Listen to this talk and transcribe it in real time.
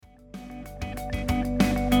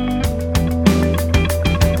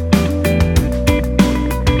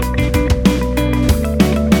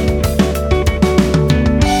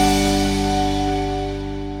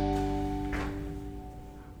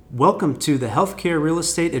Welcome to the Healthcare Real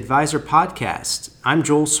Estate Advisor Podcast. I'm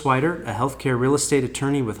Joel Swider, a healthcare real estate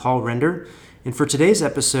attorney with Hall Render. And for today's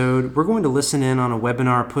episode, we're going to listen in on a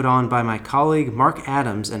webinar put on by my colleague Mark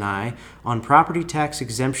Adams and I on property tax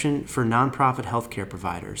exemption for nonprofit healthcare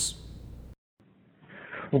providers.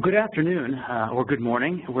 Well, good afternoon or good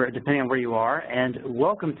morning, depending on where you are, and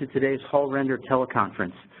welcome to today's Hall Render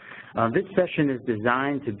teleconference. This session is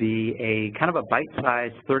designed to be a kind of a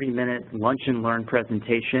bite-sized 30-minute lunch and learn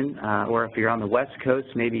presentation, or if you're on the West Coast,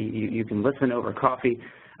 maybe you can listen over coffee,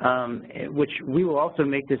 which we will also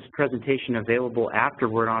make this presentation available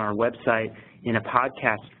afterward on our website in a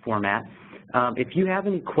podcast format. If you have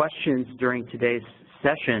any questions during today's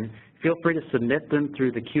session, feel free to submit them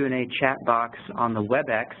through the Q&A chat box on the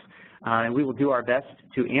WebEx, and we will do our best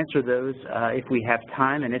to answer those if we have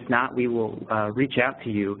time, and if not, we will reach out to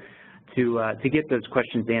you to get those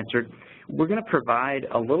questions answered. We're going to provide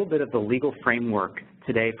a little bit of the legal framework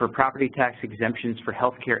today for property tax exemptions for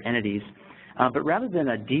healthcare entities, but rather than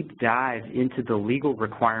a deep dive into the legal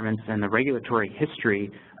requirements and the regulatory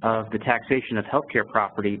history of the taxation of healthcare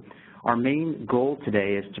property, our main goal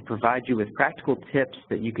today is to provide you with practical tips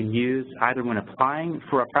that you can use either when applying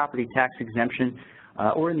for a property tax exemption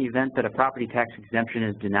or in the event that a property tax exemption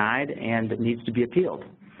is denied and needs to be appealed.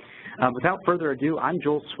 Without further ado, I'm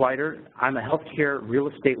Joel Swider. I'm a healthcare real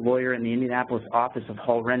estate lawyer in the Indianapolis office of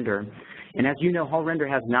Hall Render. And as you know, Hall Render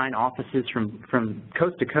has 9 offices from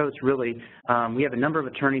coast to coast, really. We have a number of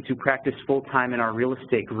attorneys who practice full-time in our real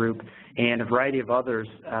estate group and a variety of others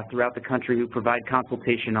throughout the country who provide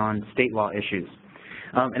consultation on state law issues.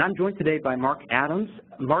 And I'm joined today by Mark Adams.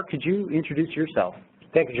 Mark, could you introduce yourself?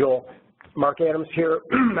 Thank you, Joel. Mark Adams here.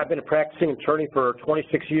 I've been a practicing attorney for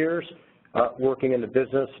 26 years. Working in the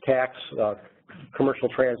business, tax, commercial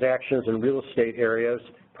transactions, and real estate areas,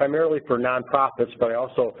 primarily for nonprofits, but I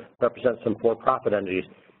also represent some for-profit entities.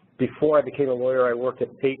 Before I became a lawyer, I worked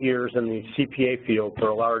 8 years in the CPA field for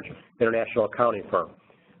a large international accounting firm.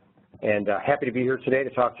 And happy to be here today to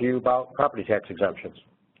talk to you about property tax exemptions.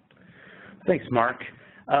 Thanks, Mark.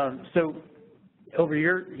 So over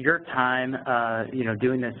your time,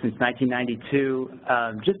 doing this since 1992,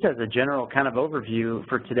 just as a general kind of overview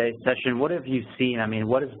for today's session, what have you seen? I mean,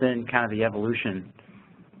 what has been kind of the evolution?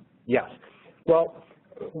 Yes. Well,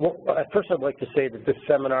 at first I'd like to say that this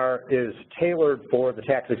seminar is tailored for the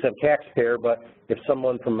tax-exempt taxpayer, but if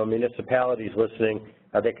someone from a municipality is listening,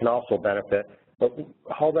 they can also benefit. But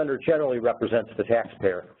Hall Render generally represents the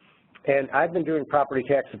taxpayer. And I've been doing property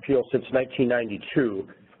tax appeals since 1992.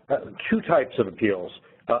 2 types of appeals.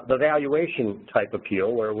 The valuation type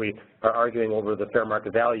appeal, where we are arguing over the fair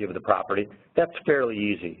market value of the property, that's fairly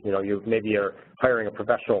easy. You know, you maybe are hiring a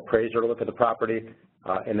professional appraiser to look at the property,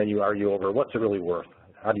 and then you argue over what's it really worth.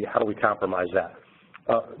 How do we compromise that?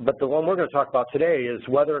 But the one we're going to talk about today is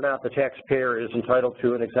whether or not the taxpayer is entitled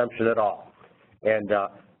to an exemption at all. And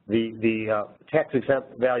the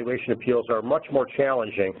tax-exempt valuation appeals are much more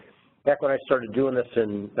challenging. Back when I started doing this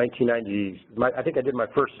in 1990, I think I did my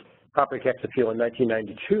first property tax appeal in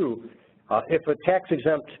 1992, if a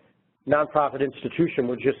tax-exempt nonprofit institution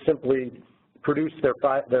would just simply produce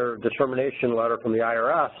their determination letter from the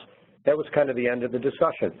IRS, that was kind of the end of the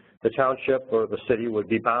discussion. The township or the city would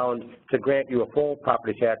be bound to grant you a full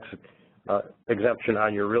property tax exemption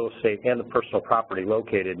on your real estate and the personal property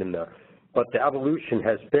located in there. But the evolution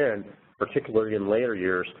has been, particularly in later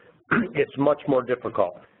years, it's much more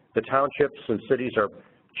difficult. The townships and cities are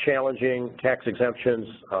challenging tax exemptions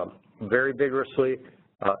very vigorously,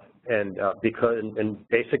 and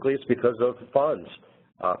basically it's because of funds.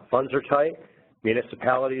 Funds are tight.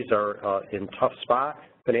 Municipalities are in tough spot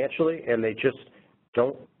financially, and they just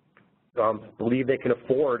don't believe they can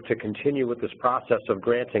afford to continue with this process of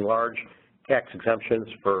granting large tax exemptions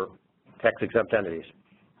for tax-exempt entities.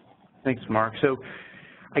 Thanks, Mark. So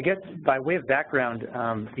I guess by way of background,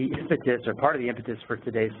 the impetus, or part of the impetus for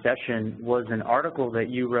today's session was an article that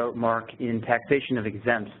you wrote, Mark, in Taxation of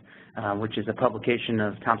Exempts, which is a publication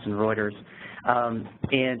of Thomson Reuters.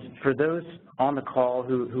 And for those on the call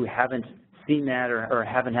who haven't seen that or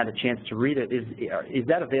haven't had a chance to read it, is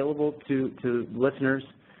that available to listeners?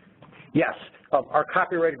 Yes. Our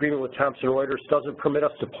copyright agreement with Thomson Reuters doesn't permit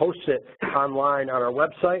us to post it online on our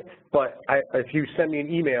website, but if you send me an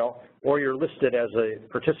email or you're listed as a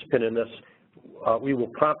participant in this, we will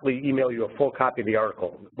promptly email you a full copy of the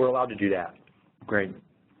article. We're allowed to do that. Great,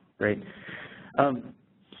 great.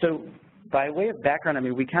 So by way of background, I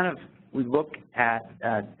mean, we look at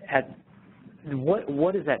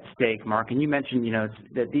what is at stake, Mark? And you mentioned,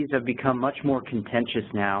 that these have become much more contentious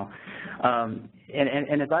now.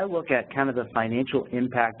 And as I look at kind of the financial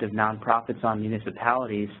impact of nonprofits on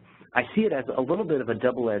municipalities, I see it as a little bit of a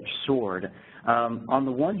double-edged sword. On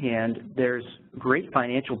the one hand, there's great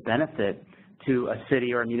financial benefit to a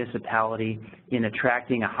city or a municipality in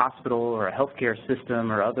attracting a hospital or a healthcare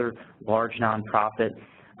system or other large nonprofit,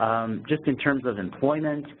 just in terms of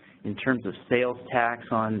employment, in terms of sales tax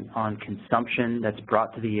on consumption that's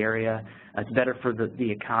brought to the area. It's better for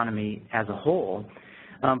the economy as a whole.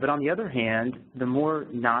 But on the other hand, the more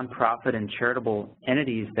nonprofit and charitable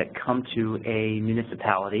entities that come to a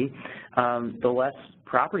municipality, the less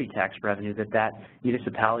property tax revenue that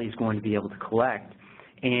municipality is going to be able to collect.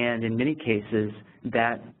 And in many cases,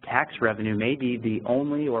 that tax revenue may be the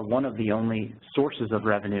only or one of the only sources of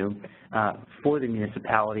revenue for the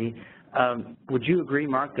municipality. Would you agree,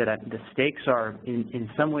 Mark, that the stakes are in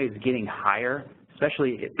some ways getting higher,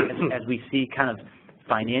 especially as we see kind of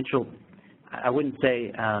financial, I wouldn't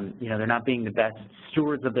say, they're not being the best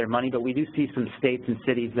stewards of their money, but we do see some states and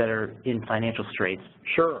cities that are in financial straits.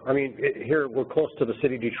 Sure. I mean, here we're close to the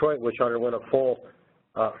city of Detroit, which underwent a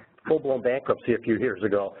full-blown bankruptcy a few years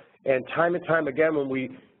ago. And time again, when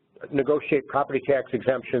we negotiate property tax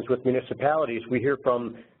exemptions with municipalities, we hear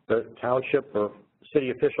from the township or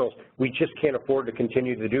city officials, we just can't afford to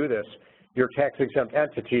continue to do this. Your tax-exempt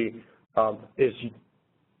entity is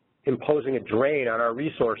imposing a drain on our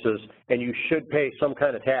resources, and you should pay some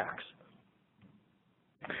kind of tax.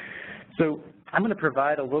 So I'm going to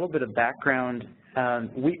provide a little bit of background.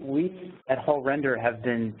 We at Hall Render have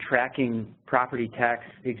been tracking property tax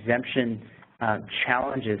exemption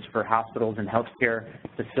challenges for hospitals and healthcare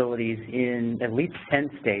facilities in at least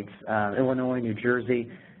 10 states, Illinois, New Jersey,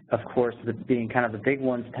 of course, being kind of the big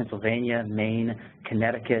ones, Pennsylvania, Maine,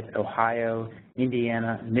 Connecticut, Ohio,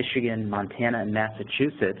 Indiana, Michigan, Montana, and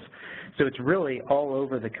Massachusetts. So it's really all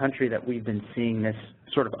over the country that we've been seeing this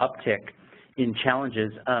sort of uptick in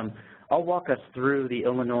challenges. I'll walk us through the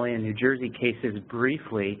Illinois and New Jersey cases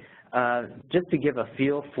briefly, just to give a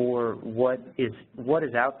feel for what is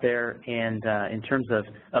out there and in terms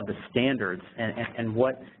of the standards and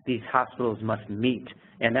what these hospitals must meet.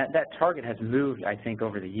 And that target has moved, I think,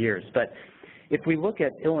 over the years. But if we look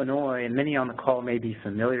at Illinois, and many on the call may be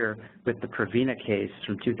familiar with the Provena case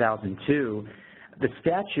from 2002, the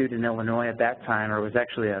statute in Illinois at that time, or it was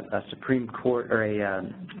actually a Supreme Court or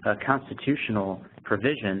a constitutional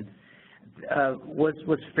provision,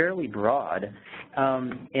 was fairly broad,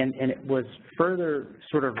 and it was further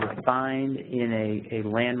sort of refined in a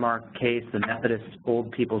landmark case, the Methodist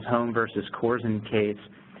Old People's Home versus Corzine case.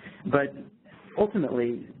 But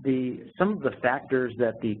ultimately, some of the factors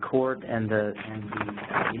that the court and the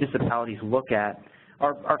municipalities look at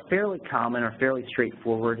are fairly common, are fairly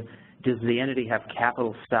straightforward. Does the entity have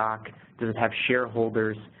capital stock? Does it have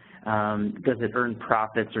shareholders? Does it earn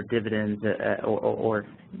profits or dividends, or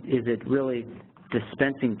is it really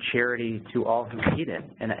dispensing charity to all who need it?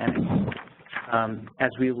 And as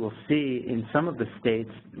we will see in some of the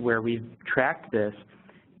states where we've tracked this,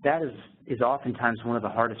 that is oftentimes one of the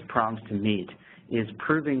hardest prongs to meet, is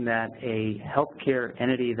proving that a healthcare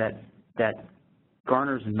entity that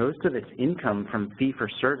garners most of its income from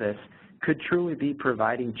fee-for-service could truly be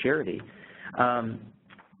providing charity.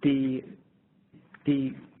 The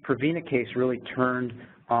Provena case really turned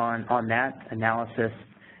on that analysis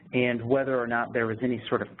and whether or not there was any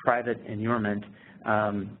sort of private inurement,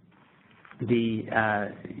 being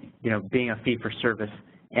a fee-for-service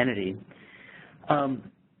entity.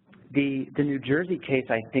 The New Jersey case,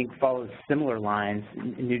 I think, follows similar lines.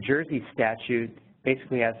 New Jersey statute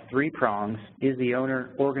basically has three prongs. Is the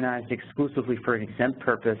owner organized exclusively for an exempt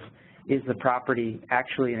purpose? Is the property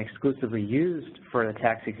actually and exclusively used for a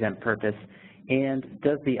tax-exempt purpose? And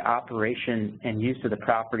does the operation and use of the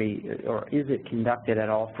property, or is it conducted at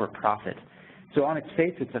all for profit? So on its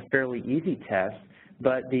face, it's a fairly easy test,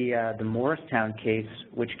 but the Morristown case,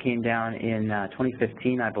 which came down in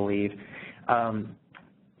 2015, I believe,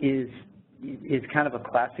 is kind of a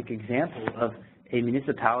classic example of a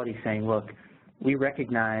municipality saying, look, we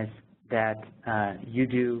recognize that you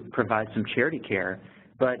do provide some charity care,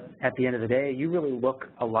 but at the end of the day, you really look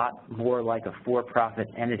a lot more like a for-profit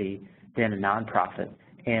entity than a nonprofit.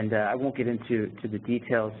 And I won't get into the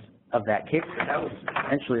details of that case, but that was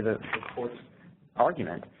essentially the court's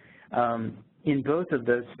argument. In both of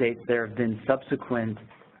those states, there have been subsequent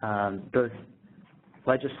both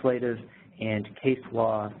legislative and case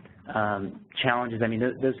law challenges. I mean,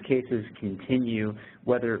 those cases continue,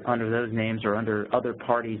 whether under those names or under other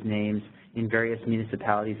parties' names in various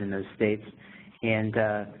municipalities in those states. And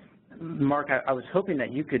Mark, I was hoping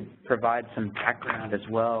that you could provide some background as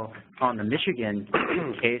well on the Michigan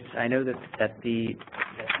case. I know that these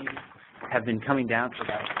have been coming down for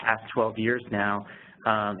about the past 12 years now,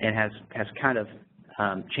 and has kind of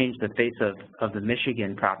changed the face of the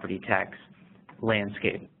Michigan property tax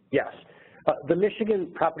landscape. Yes. The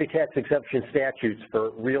Michigan property tax exemption statutes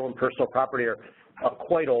for real and personal property are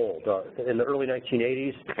quite old, in the early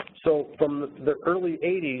 1980s. So from the early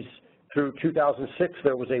 80s through 2006,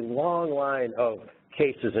 there was a long line of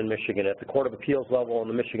cases in Michigan at the Court of Appeals level and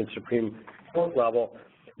the Michigan Supreme Court level,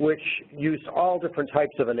 which used all different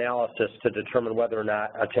types of analysis to determine whether or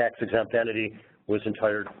not a tax-exempt entity was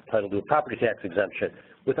entitled to a property tax exemption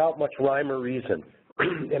without much rhyme or reason.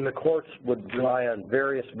 And the courts would rely on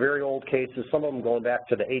various very old cases, some of them going back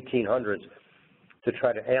to the 1800s, to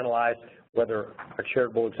try to analyze whether a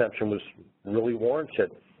charitable exemption was really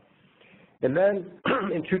warranted. And then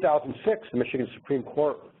in 2006, the Michigan Supreme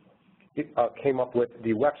Court came up with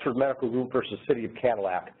the Wexford Medical Group versus City of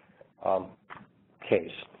Cadillac case,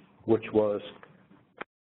 which was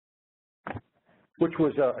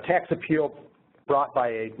a tax appeal brought by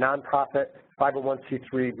a nonprofit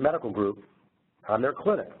 501c3 medical group on their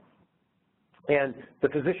clinic. And the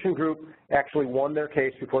physician group actually won their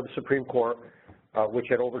case before the Supreme Court, which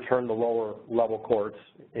had overturned the lower level courts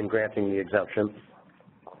in granting the exemption.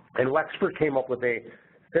 And Wexford came up with a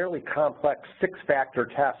fairly complex 6-factor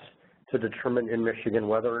test to determine in Michigan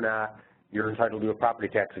whether or not you're entitled to a property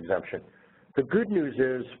tax exemption. The good news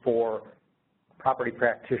is for property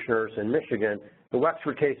practitioners in Michigan, the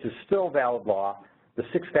Wexford case is still valid law, the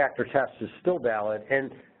 6-factor test is still valid,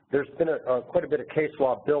 and there's been quite a bit of case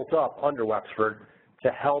law built up under Wexford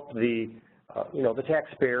to help the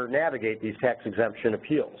taxpayer navigate these tax exemption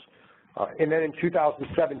appeals. And then in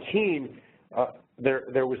 2017,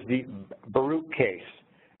 there was the Baruch case,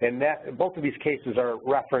 and both of these cases are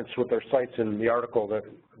referenced with their sites in the article that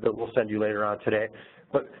we'll send you later on today.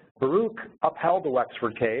 But Baruch upheld the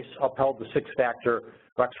Wexford case, upheld the 6-factor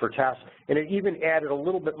Wexford test, and it even added a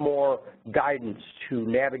little bit more guidance to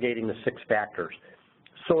navigating the 6 factors.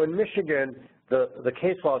 So in Michigan, the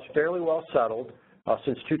case law is fairly well settled.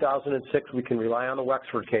 Since 2006, we can rely on the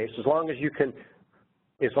Wexford case as long as you can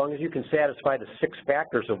satisfy the 6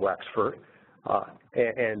 factors of Wexford.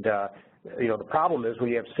 The problem is when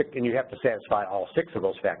you have 6, and you have to satisfy all 6 of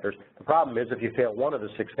those factors. The problem is if you fail one of the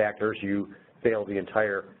 6 factors, you fail the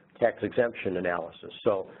entire tax exemption analysis.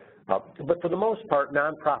 So, but for the most part,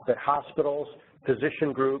 nonprofit hospitals,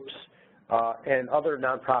 physician groups, and other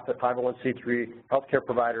nonprofit 501c3 healthcare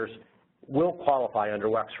providers will qualify under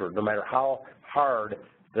Wexford, no matter how hard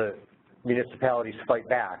the municipalities fight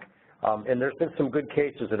back. And there's been some good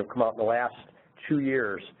cases that have come out in the last 2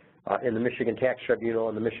 years in the Michigan Tax Tribunal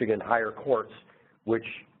and the Michigan higher courts, which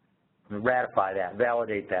ratify that,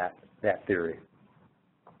 validate that theory.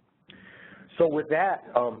 So with that,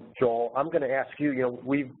 Joel, I'm going to ask you,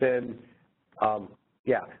 we've been,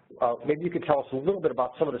 maybe you could tell us a little bit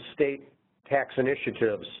about some of the state tax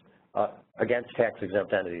initiatives against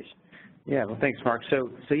tax-exempt entities. Yeah, well, thanks, Mark.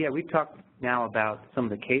 So yeah, we've talked now about some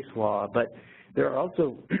of the case law, but there are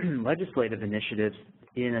also legislative initiatives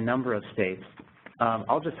in a number of states.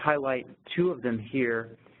 I'll just highlight 2 of them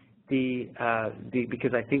here,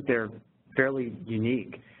 because I think they're fairly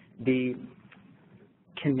unique. The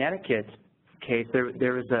Connecticut case,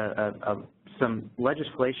 there was some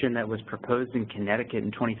legislation that was proposed in Connecticut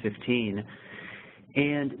in 2015,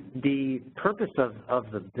 and the purpose of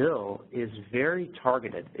the bill is very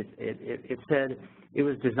targeted. It said it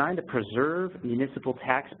was designed to preserve municipal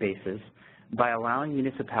tax bases by allowing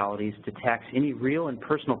municipalities to tax any real and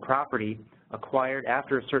personal property acquired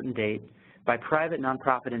after a certain date by private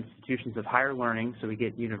nonprofit institutions of higher learning, so we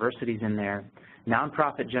get universities in there,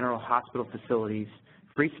 nonprofit general hospital facilities,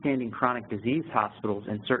 freestanding chronic disease hospitals,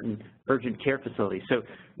 and certain urgent care facilities. So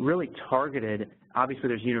really targeted, obviously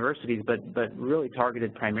there's universities, but really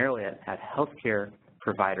targeted primarily at healthcare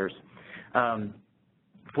providers.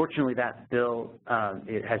 Fortunately, that bill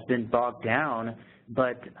it has been bogged down,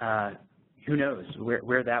 but who knows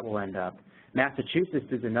where that will end up. Massachusetts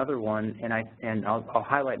is another one, and I'll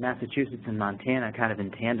highlight Massachusetts and Montana kind of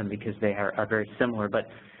in tandem because they are very similar. But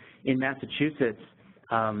in Massachusetts,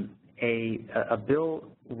 a bill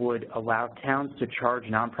would allow towns to charge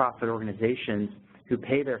nonprofit organizations who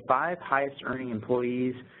pay their 5 highest earning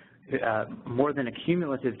employees more than a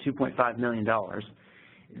cumulative $2.5 million.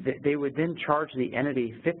 They would then charge the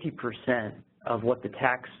entity 50% of what the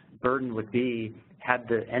tax burden would be had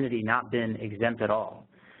the entity not been exempt at all.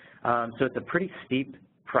 So it's a pretty steep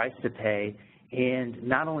price to pay, and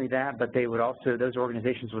not only that, but they would also, those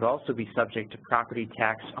organizations would also be subject to property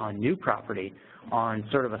tax on new property on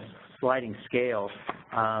sort of a sliding scale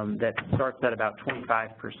that starts at about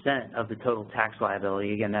 25% of the total tax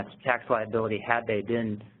liability. Again, that's tax liability had they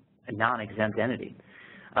been a non-exempt entity.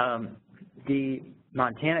 The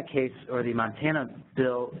Montana case, or the Montana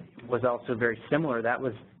bill, was also very similar. That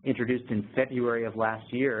was introduced in February of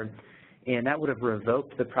last year, and that would have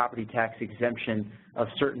revoked the property tax exemption of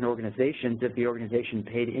certain organizations if the organization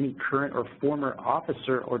paid any current or former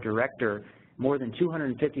officer or director more than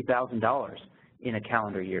 $250,000 in a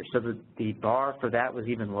calendar year. So the bar for that was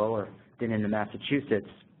even lower than in the Massachusetts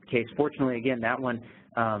case. Fortunately, again, that one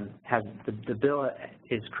has the bill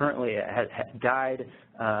is currently has died,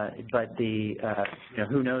 but the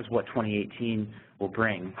who knows what 2018 will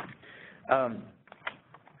bring.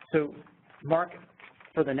 So, Mark,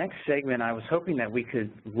 for the next segment, I was hoping that we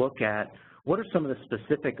could look at what are some of the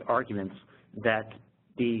specific arguments that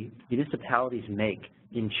the municipalities make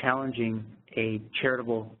in challenging a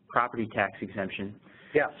charitable property tax exemption.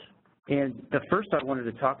 Yes. And the first I wanted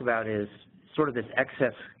to talk about is sort of this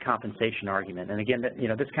excess compensation argument. And again,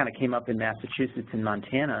 this kind of came up in Massachusetts and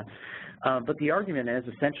Montana, but the argument is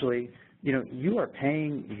essentially, you are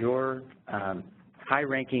paying your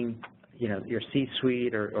high-ranking, your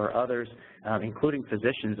C-suite or others, including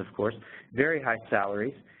physicians, of course, very high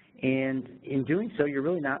salaries, and in doing so, you're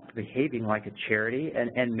really not behaving like a charity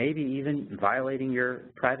and maybe even violating your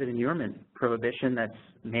private inurement prohibition that's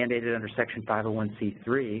mandated under Section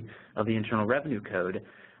 501c3 of the Internal Revenue Code.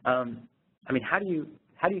 I mean, how do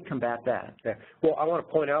you combat that? Yeah. Well, I want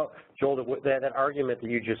to point out, Joel, that argument that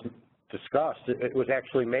you just discussed, it was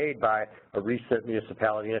actually made by a recent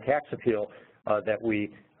municipality in a tax appeal that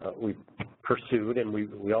we pursued, and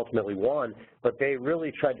we ultimately won. But they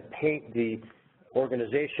really tried to paint the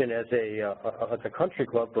organization as a country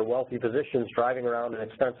club for wealthy physicians driving around in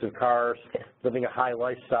expensive cars, living a high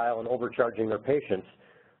lifestyle, and overcharging their patients.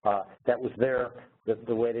 That was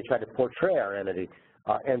the way they tried to portray our entity.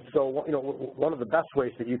 And so, one of the best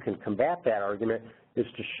ways that you can combat that argument is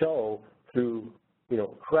to show through,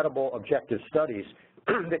 credible, objective studies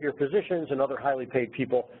that your physicians and other highly paid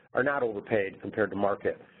people are not overpaid compared to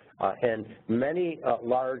market. And many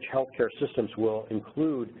large healthcare systems will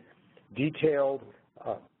include detailed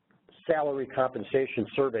salary compensation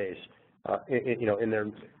surveys, in their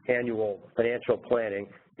annual financial planning,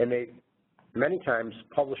 and they many times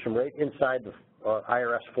publish them right inside the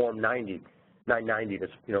IRS Form 990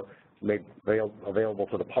 that's made available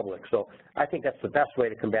to the public. So I think that's the best way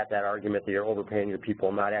to combat that argument that you're overpaying your people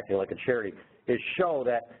and not acting like a charity, is show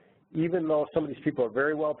that even though some of these people are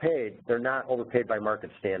very well paid, they're not overpaid by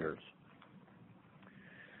market standards.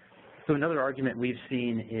 So another argument we've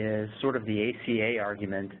seen is sort of the ACA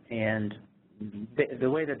argument, and the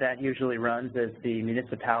way that usually runs is the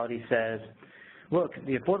municipality says, look,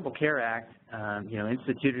 the Affordable Care Act,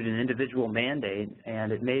 instituted an individual mandate,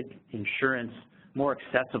 and it made insurance more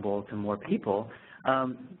accessible to more people.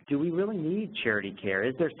 Do we really need charity care?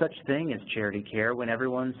 Is there such thing as charity care when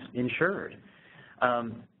everyone's insured?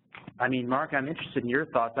 I mean, Mark, I'm interested in your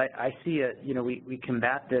thoughts. I see we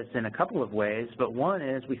combat this in a couple of ways, but one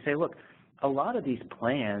is we say, look, a lot of these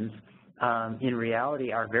plans in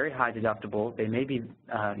reality are very high deductible. They may be,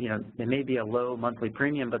 they may be a low monthly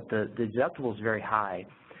premium, but the deductible is very high.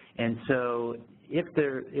 And so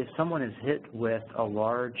if someone is hit with a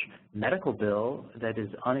large medical bill that is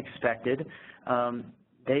unexpected,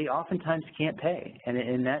 they oftentimes can't pay. And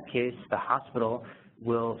in that case, the hospital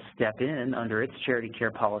will step in under its charity care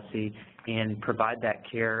policy and provide that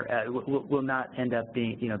care, will not end up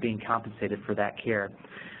being compensated for that care.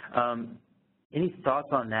 Any thoughts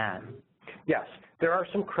on that? Yes, there are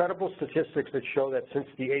some credible statistics that show that since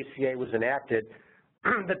the ACA was enacted,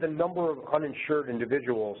 that the number of uninsured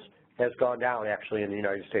individuals has gone down actually in the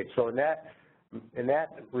United States. So in that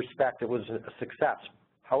respect, it was a success.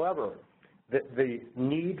 However, the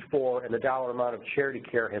need for and the dollar amount of charity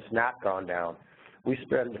care has not gone down. We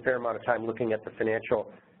spend a fair amount of time looking at the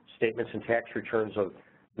financial statements and tax returns of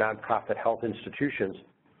nonprofit health institutions,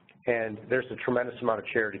 and there's a tremendous amount of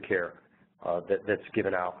charity care that's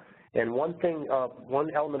given out. And one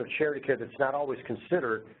element of charity care that's not always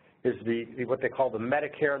considered is what they call the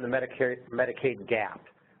Medicare and the Medicaid gap.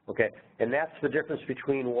 Okay, and that's the difference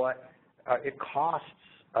between what it costs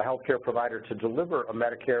a healthcare provider to deliver a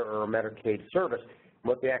Medicare or a Medicaid service and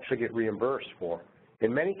what they actually get reimbursed for.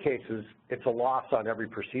 In many cases, it's a loss on every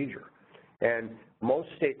procedure, and most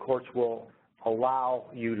state courts will allow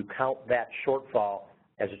you to count that shortfall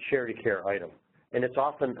as a charity care item, and it's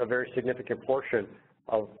often a very significant portion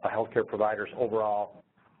of a healthcare provider's overall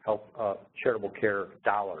health charitable care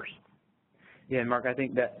dollars. Yeah, Mark, I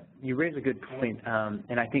think that you raise a good point,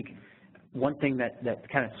 and I think one thing that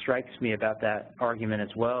kind of strikes me about that argument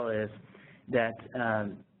as well is that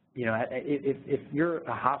if you're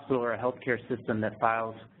a hospital or a healthcare system that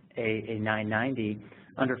files a 990,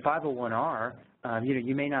 under 501R,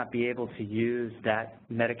 you may not be able to use that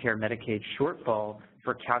Medicare/Medicaid shortfall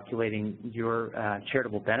for calculating your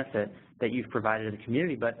charitable benefit that you've provided to the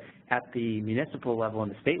community, but at the municipal level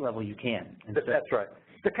and the state level, you can. That's right.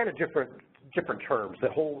 They're kind of different terms. The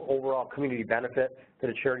whole overall community benefit that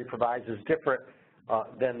a charity provides is different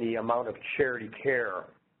than the amount of charity care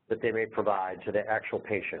that they may provide to the actual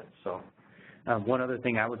patient. So, one other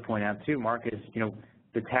thing I would point out too, Mark, is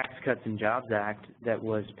the Tax Cuts and Jobs Act that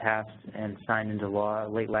was passed and signed into law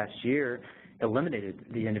late last year eliminated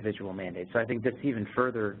the individual mandate. So I think this even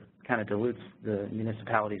further kind of dilutes the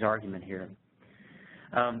municipality's argument here.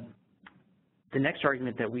 The next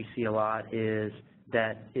argument that we see a lot is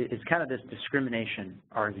that it's kind of this discrimination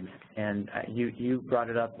argument, and you brought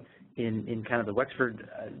it up in kind of the Wexford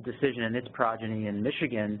decision and its progeny in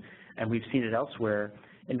Michigan, and we've seen it elsewhere.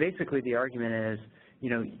 And basically the argument is,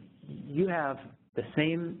 you have the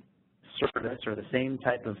same service or the same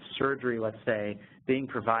type of surgery, let's say, being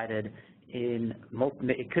provided in,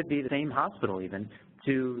 it could be the same hospital even,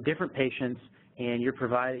 to different patients, and you're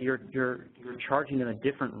charging them a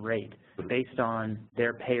different rate based on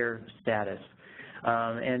their payer status.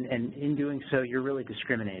 And in doing so, you're really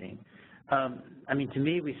discriminating. I mean, to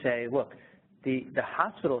me, we say, look, the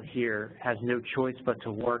hospital here has no choice but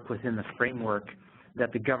to work within the framework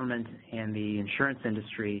that the government and the insurance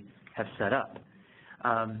industry have set up.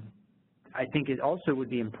 I think it also would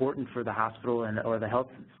be important for the hospital or the health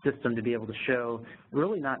system to be able to show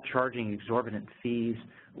really not charging exorbitant fees.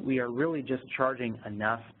 We are really just charging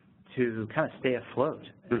enough to kind of stay afloat.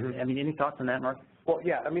 I mean, any thoughts on that, Mark? Well,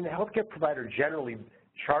 yeah, I mean, the healthcare provider generally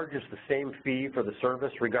charges the same fee for the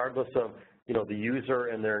service regardless of, the user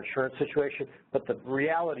and their insurance situation. But the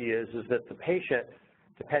reality is that the patient,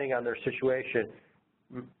 depending on their situation,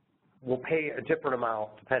 will pay a different amount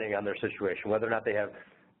depending on their situation, whether or not they have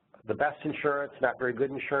the best insurance, not very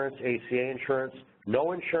good insurance, ACA insurance,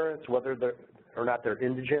 no insurance, whether or not they're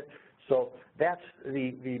indigent. So that's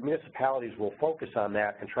the municipalities will focus on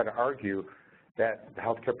that and try to argue that the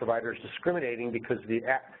healthcare provider is discriminating because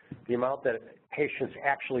the amount that patients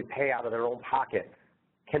actually pay out of their own pocket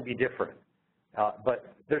can be different.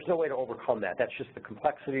 But there's no way to overcome that. That's just the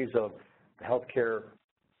complexities of the healthcare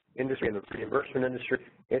industry and the reimbursement industry.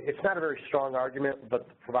 It's not a very strong argument, but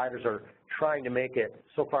the providers are trying to make it.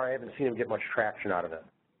 So far, I haven't seen them get much traction out of it.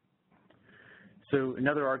 So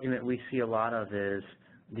another argument we see a lot of is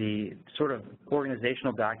the sort of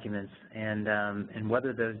organizational documents and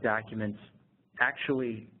whether those documents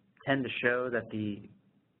actually tend to show that the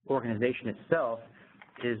organization itself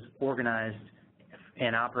is organized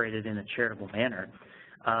and operated in a charitable manner.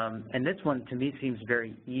 And this one, to me, seems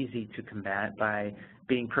very easy to combat by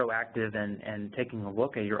being proactive and taking a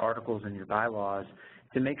look at your articles and your bylaws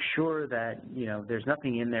to make sure that, there's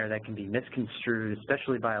nothing in there that can be misconstrued,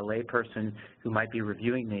 especially by a layperson who might be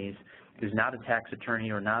reviewing these, who's not a tax attorney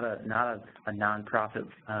or not a nonprofit,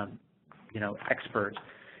 expert.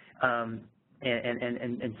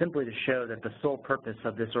 And simply to show that the sole purpose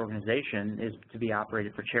of this organization is to be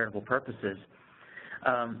operated for charitable purposes.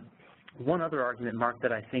 One other argument, Mark,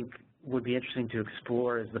 that I think would be interesting to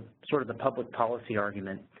explore is the sort of the public policy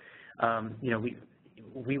argument.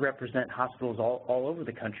 We represent hospitals all over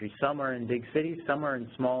the country. Some are in big cities, some are in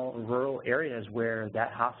small rural areas where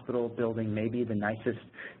that hospital building may be the nicest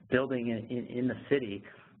building in the city.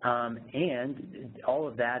 And all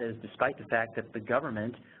of that is despite the fact that the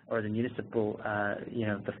government or the municipal,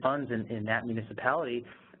 the funds in that municipality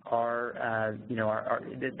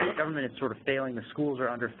the government is sort of failing, the schools are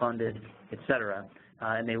underfunded, et cetera.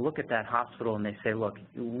 And they look at that hospital and they say, look,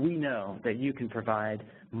 we know that you can provide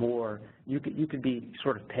more, you could be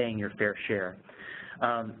sort of paying your fair share.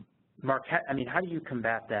 Mark, how do you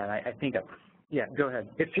combat that? I think, yeah, go ahead.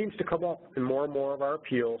 It seems to come up in more and more of our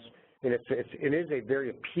appeals, and it is a very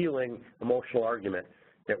appealing emotional argument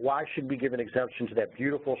that why should we give an exemption to that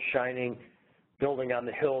beautiful, shining building on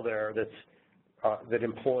the hill there that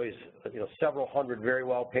employs several hundred very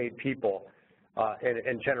well-paid people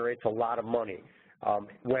and generates a lot of money.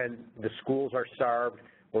 When the schools are starved,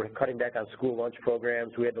 we're cutting back on school lunch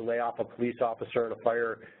programs. We had to lay off a police officer and a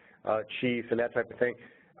fire chief and that type of thing.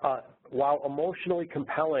 While emotionally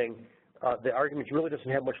compelling, the argument really doesn't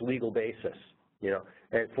have much legal basis.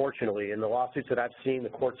 And fortunately, in the lawsuits that I've seen, the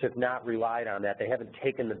courts have not relied on that. They haven't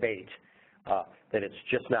taken the bait that it's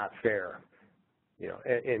just not fair.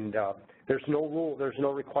 And there's no rule, there's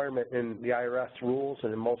no requirement in the IRS rules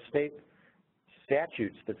and in most state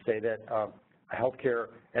statutes that say that a healthcare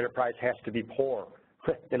enterprise has to be poor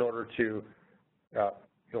in order to,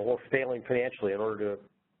 or failing financially in order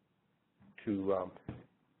to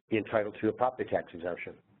be entitled to a property tax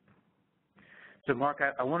exemption. So, Mark,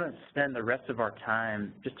 I want to spend the rest of our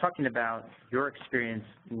time just talking about your experience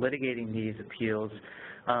litigating these appeals.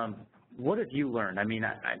 What have you learned? I mean,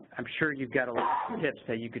 I'm sure you've got a lot of tips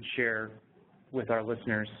that you could share with our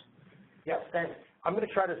listeners. Yes, thanks. I'm going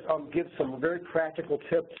to try to give some very practical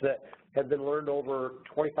tips that have been learned over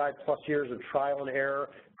 25 plus years of trial and error,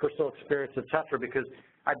 personal experience, et cetera, because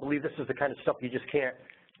I believe this is the kind of stuff you just can't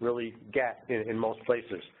really get in most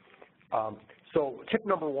places. So tip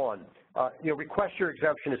number one, request your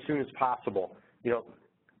exemption as soon as possible.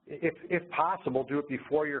 If possible, do it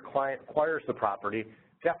before your client acquires the property,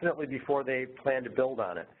 definitely before they plan to build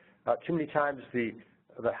on it. Too many times the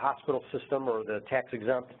hospital system or the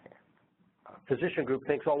tax-exempt physician group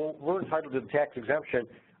thinks, oh, well, we're entitled to the tax exemption,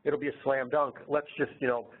 it'll be a slam dunk, let's just,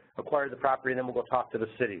 acquire the property and then we'll go talk to the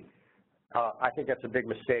city. I think that's a big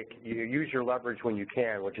mistake. You use your leverage when you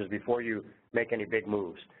can, which is before you make any big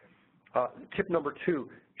moves. Tip number two,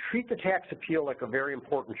 treat the tax appeal like a very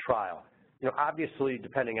important trial. Obviously,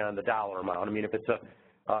 depending on the dollar amount. I mean, if it's a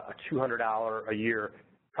 $200 a year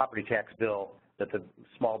property tax bill that the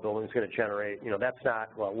small building is going to generate, that's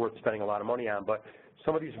not worth spending a lot of money on. But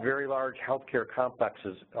some of these very large healthcare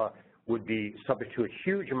complexes would be subject to a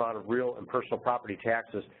huge amount of real and personal property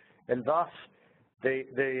taxes, and thus they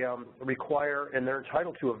require and they're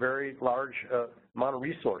entitled to a very large amount of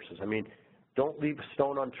resources. I mean, don't leave a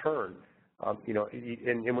stone unturned.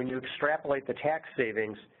 And when you extrapolate the tax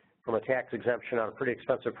savings from a tax exemption on a pretty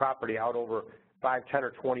expensive property out over 5, 10,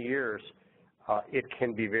 or 20 years, it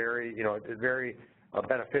can be very, very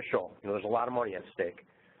beneficial. There's a lot of money at stake.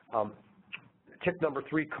 Tip number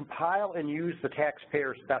three, compile and use the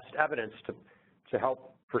taxpayer's best evidence to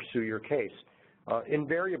help pursue your case.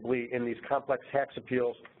 Invariably, in these complex tax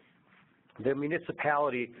appeals, the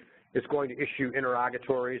municipality is going to issue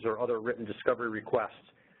interrogatories or other written discovery requests,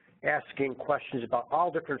 asking questions about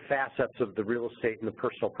all different facets of the real estate and the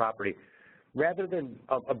personal property. Rather than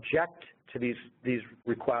object to these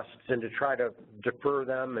requests and to try to defer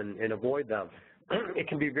them and avoid them, it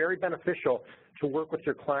can be very beneficial to work with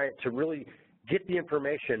your client to really get the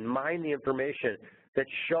information, mine the information that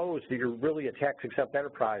shows that you're really a tax-exempt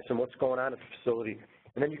enterprise and what's going on at the facility.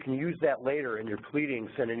 And then you can use that later in your pleadings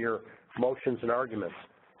and in your motions and arguments.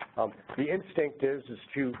 The instinct is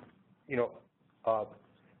to,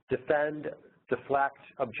 defend, deflect,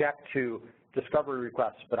 object to discovery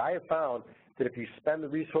requests. But I have found that if you spend the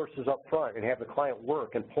resources up front and have the client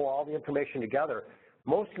work and pull all the information together,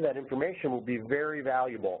 most of that information will be very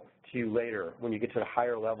valuable to you later when you get to the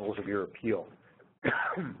higher levels of your appeal.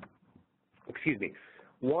 Excuse me.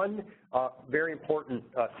 One very important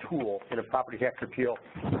tool in a property tax appeal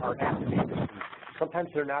are affidavits. Sometimes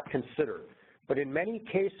they're not considered. But in many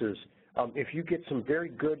cases, if you get some very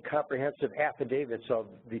good comprehensive affidavits of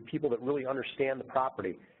the people that really understand the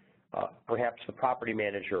property, perhaps the property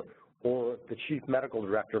manager or the chief medical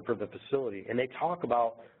director for the facility, and they talk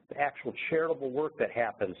about the actual charitable work that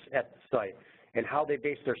happens at the site and how they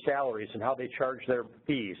base their salaries and how they charge their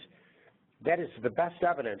fees, that is the best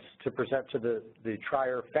evidence to present to the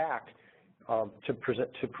trier of fact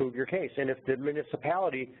to prove your case. And if the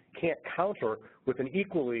municipality can't counter with an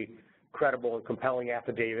equally credible and compelling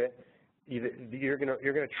affidavit, you're going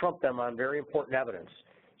to trump them on very important evidence.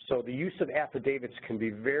 So the use of affidavits can be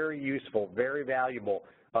very useful, very valuable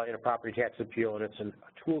in a property tax appeal, and it's a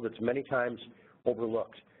tool that's many times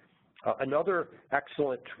overlooked. Another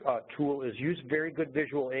excellent tool is use very good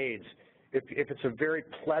visual aids. If it's a very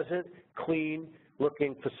pleasant,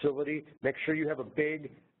 clean-looking facility, make sure you have a big,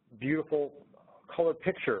 beautiful colored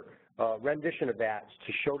picture rendition of that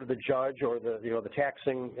to show to the judge or the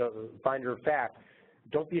taxing finder of fact.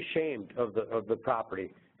 Don't be ashamed of the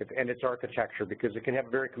property and its architecture, because it can have a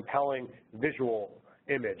very compelling visual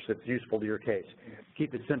image that's useful to your case.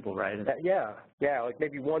 Keep it simple, right? Yeah, like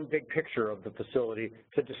maybe one big picture of the facility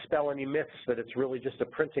to dispel any myths that it's really just a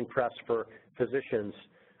printing press for physicians'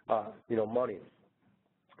 money.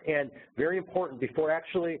 And very important, before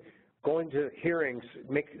actually going to hearings,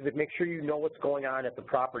 make sure you know what's going on at the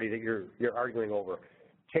property that you're arguing over.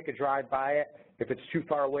 Take a drive by it. If it's too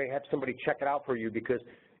far away, have somebody check it out for you, because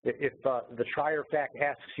if the trier of fact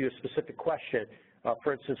asks you a specific question,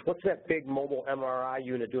 for instance, what's that big mobile MRI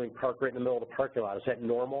unit doing parked right in the middle of the parking lot? Is that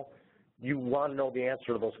normal? You want to know the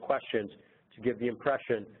answer to those questions to give the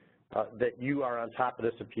impression that you are on top of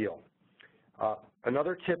this appeal.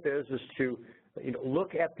 Another tip is to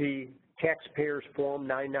look at the taxpayers' Form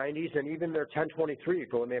 990s and even their 1023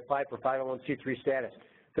 for when they apply for 501c3 status.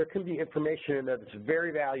 There can be information in there that's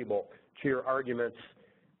very valuable to your arguments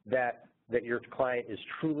that your client is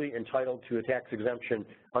truly entitled to a tax exemption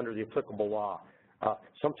under the applicable law.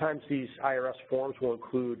 Sometimes these IRS forms will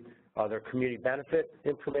include Their community benefit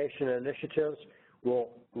information and initiatives will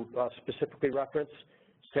specifically reference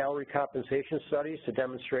salary compensation studies to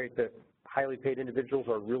demonstrate that highly paid individuals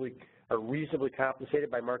are reasonably compensated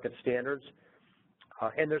by market standards.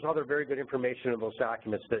 And there's other very good information in those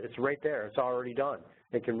documents. That it's right there. It's already done.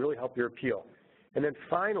 It can really help your appeal. And then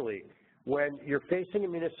finally, when you're facing a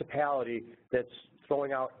municipality that's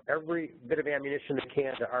throwing out every bit of ammunition they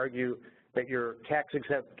can to argue that your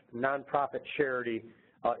tax-exempt nonprofit charity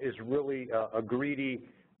is really a greedy,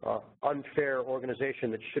 unfair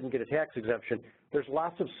organization that shouldn't get a tax exemption, there's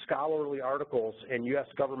lots of scholarly articles and U.S.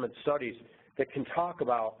 government studies that can talk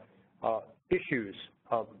about issues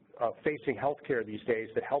facing healthcare these days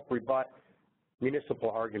that help rebut municipal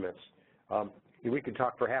arguments. We could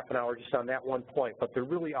talk for half an hour just on that one point, but there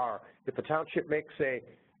really are. If the township makes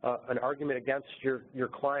an argument against your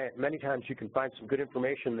client, many times you can find some good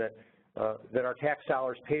information that our tax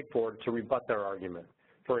dollars paid for to rebut their argument.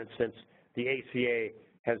 For instance, the ACA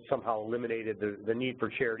has somehow eliminated the need for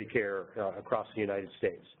charity care across the United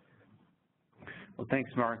States. Well,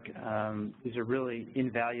 thanks, Mark. These are really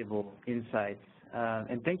invaluable insights.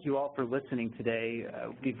 And thank you all for listening today.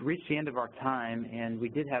 We've reached the end of our time, and we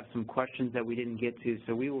did have some questions that we didn't get to,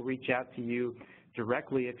 so we will reach out to you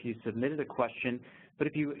directly if you submitted a question. But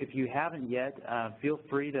if you haven't yet, feel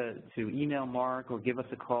free to email Mark or give us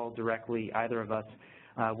a call directly. Either of us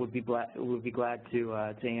would be glad to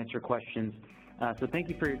answer questions. So thank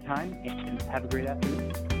you for your time, and have a great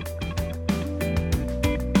afternoon.